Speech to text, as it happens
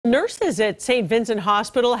Nurses at Saint Vincent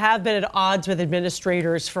Hospital have been at odds with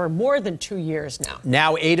administrators for more than 2 years now.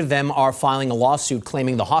 Now 8 of them are filing a lawsuit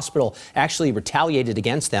claiming the hospital actually retaliated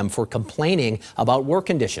against them for complaining about work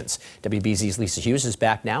conditions. WBZ's Lisa Hughes is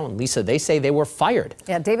back now, and Lisa, they say they were fired.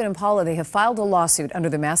 Yeah, David and Paula, they have filed a lawsuit under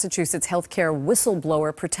the Massachusetts Healthcare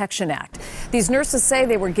Whistleblower Protection Act. These nurses say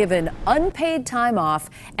they were given unpaid time off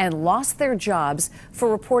and lost their jobs for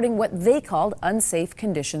reporting what they called unsafe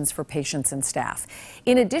conditions for patients and staff.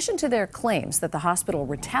 In addition to their claims that the hospital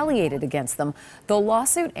retaliated against them, the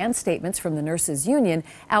lawsuit and statements from the nurses' union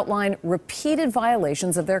outline repeated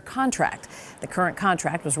violations of their contract. The current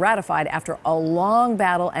contract was ratified after a long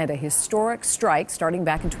battle and a historic strike starting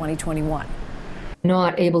back in 2021.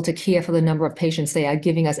 Not able to care for the number of patients they are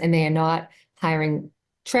giving us, and they are not hiring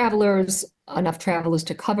enough travelers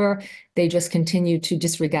to cover. They just continue to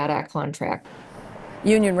disregard our contract.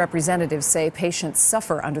 Union representatives say patients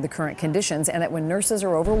suffer under the current conditions and that when nurses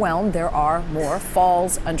are overwhelmed, there are more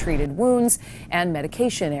falls, untreated wounds, and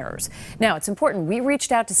medication errors. Now, it's important we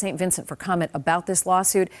reached out to St. Vincent for comment about this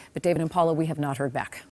lawsuit, but David and Paula, we have not heard back.